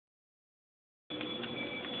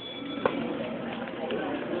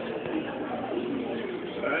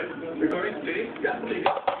Recording? Video? Yeah, video.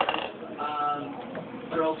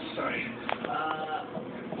 Girls, sorry.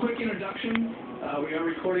 Quick introduction. We are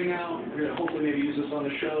recording now. We're going to hopefully maybe use this on the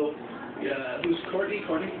show. Who's Courtney?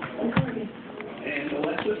 Courtney? I'm Courtney. And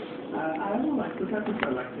Alexis? I don't know Alexis. I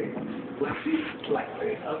prefer Lexi. Lexi?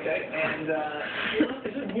 Lexi. Okay. And Sheila?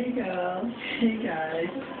 Is it? Hey, girl. Hey, guys.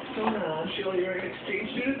 What's going on? Sheila, you're an exchange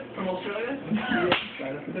student from Australia?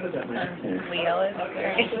 Right off the bit of that, man. Leo is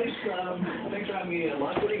Okay. Thanks for having me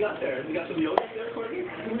lunch. What do you got there? You got some yogurt there, Courtney?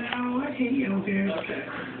 No, I hate yogurt. Okay.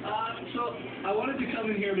 So I wanted to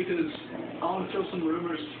come in here because I want to throw some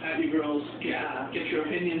rumors at you girls. Get your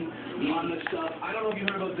opinion on this stuff. I don't know if you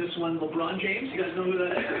heard about this one. LeBron James. You guys know who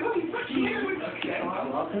that is? Okay. I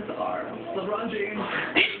love his arm. LeBron James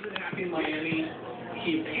isn't happy in Miami.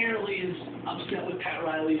 He apparently is upset with Pat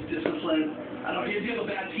Riley's discipline. I don't know. Do you have a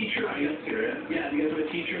bad teacher? Are you serious? Yeah. Do you guys have a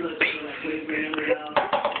teacher that plays the hammer down?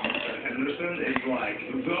 Henderson is like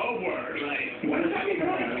the worst. Right. What does that mean?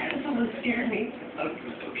 That someone scared me.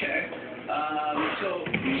 Okay. So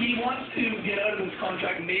he wants to get out of this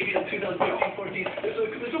contract maybe in 2015-14.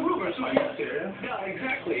 It's a rumor. So Are you serious? yeah,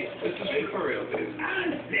 exactly. This is big for real, dude.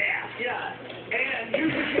 Yeah. And here's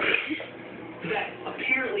the thing. That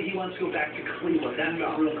apparently he wants to go back to Cleveland. That's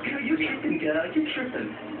not real. You're tripping, girl. You're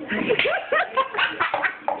tripping.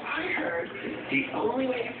 I heard the only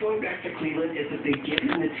way he's going back to Cleveland is if they give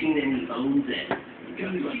him the team and he owns it.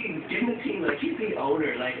 Give him the team, like he's the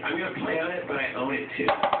owner. Like, I'm going to play on it, but I own it too.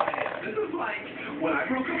 This is like when I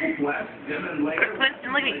broke up with Wes, and then later,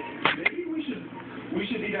 Winston, look at me. maybe we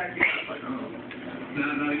should be back together. Like, oh,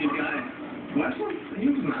 no, good guy. Wes was,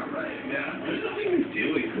 he was not right. Yeah. There's nothing to do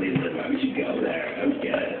in Cleveland. Why would you go there? I don't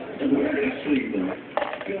get it. And where is Cleveland?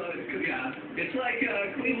 Yeah. It's like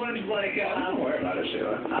Cleveland's like I don't worry about it,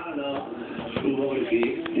 Sheila. I don't know. What would it be?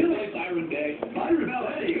 You like Byron Bay. Byron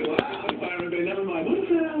Bay. Wow. Byron Bay. Never mind.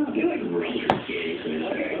 What's that? They like roller skating.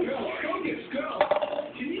 Okay. Girl.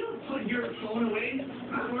 Can you put your phone away,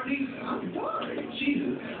 Courtney? I'm sorry.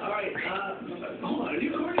 Jesus. All right. Hold on. Are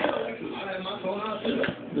you Courtney or Alexis? I have my phone out too.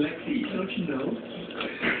 Lexi, don't you know?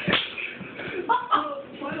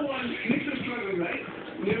 Final one. Knicks are struggling, right?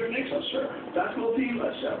 New York Knicks? Oh, sure. Basketball team?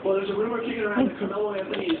 Well, there's a rumor kicking around that Carmelo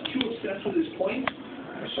Anthony is too obsessed with his points.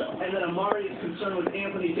 And then Amari is concerned with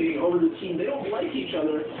Anthony taking over the team. They don't like each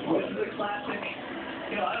other. This is a classic,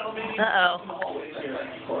 I don't know, maybe Uh-oh. in the hallways here.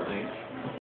 Courtney.